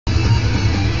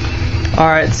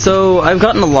Alright, so I've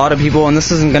gotten a lot of people, and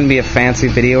this isn't going to be a fancy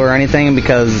video or anything,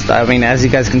 because, I mean, as you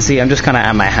guys can see, I'm just kind of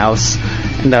at my house.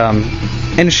 And,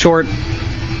 in short,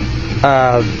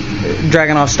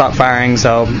 Dragunov stopped firing,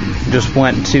 so just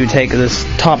went to take this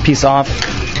top piece off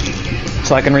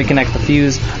so I can reconnect the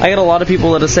fuse. I get a lot of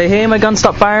people that say, hey, my gun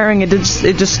stopped firing, it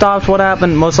just stopped, what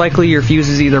happened? Most likely your fuse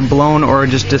is either blown or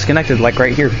just disconnected, like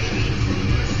right here.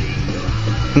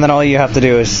 And then all you have to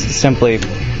do is simply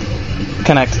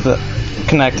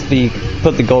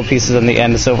put the gold pieces in the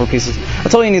end, the silver pieces.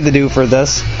 That's all you need to do for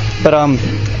this. But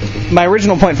my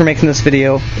original point for making this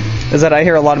video is that I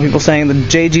hear a lot of people saying the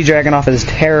JG Dragunov is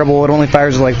terrible. It only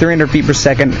fires at like 300 feet per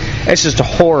second. It's just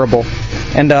horrible.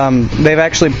 And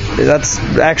that's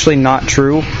actually not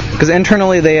true, because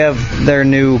internally they have their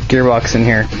new gearbox in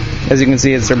here. As you can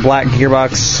see, it's their black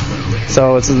gearbox.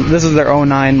 So this is their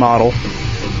 09 model.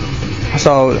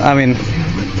 So I mean,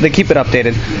 they keep it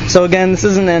updated. So again, this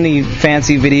isn't any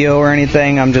fancy video or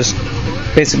anything. I'm just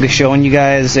basically showing you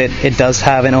guys it does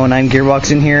have an 09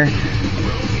 gearbox in here.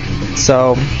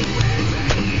 So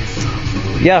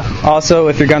yeah, also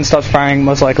if your gun stops firing,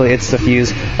 most likely it's the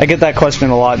fuse. I get that question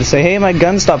a lot. Just say, hey, my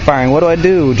gun stopped firing, what do I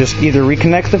do? Just either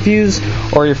reconnect the fuse,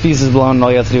 or your fuse is blown and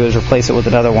all you have to do is replace it with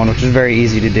another one, which is very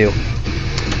easy to do.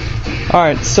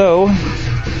 Alright, so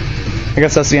I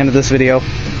guess that's the end of this video.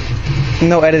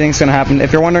 No editing's gonna happen.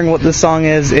 If you're wondering what this song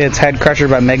is, it's Head Crusher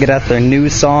by Megadeth, their new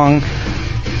song.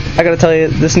 I gotta tell you,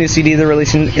 this new CD they're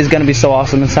releasing is gonna be so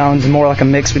awesome. It sounds more like a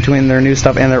mix between their new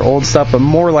stuff and their old stuff, but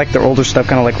more like their older stuff,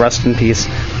 kind of like Rust in Peace.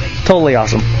 Totally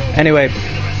awesome. Anyway,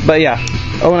 but yeah,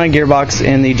 09 gearbox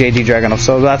in the JG Dragunov.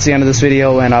 So that's the end of this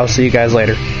video, and I'll see you guys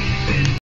later.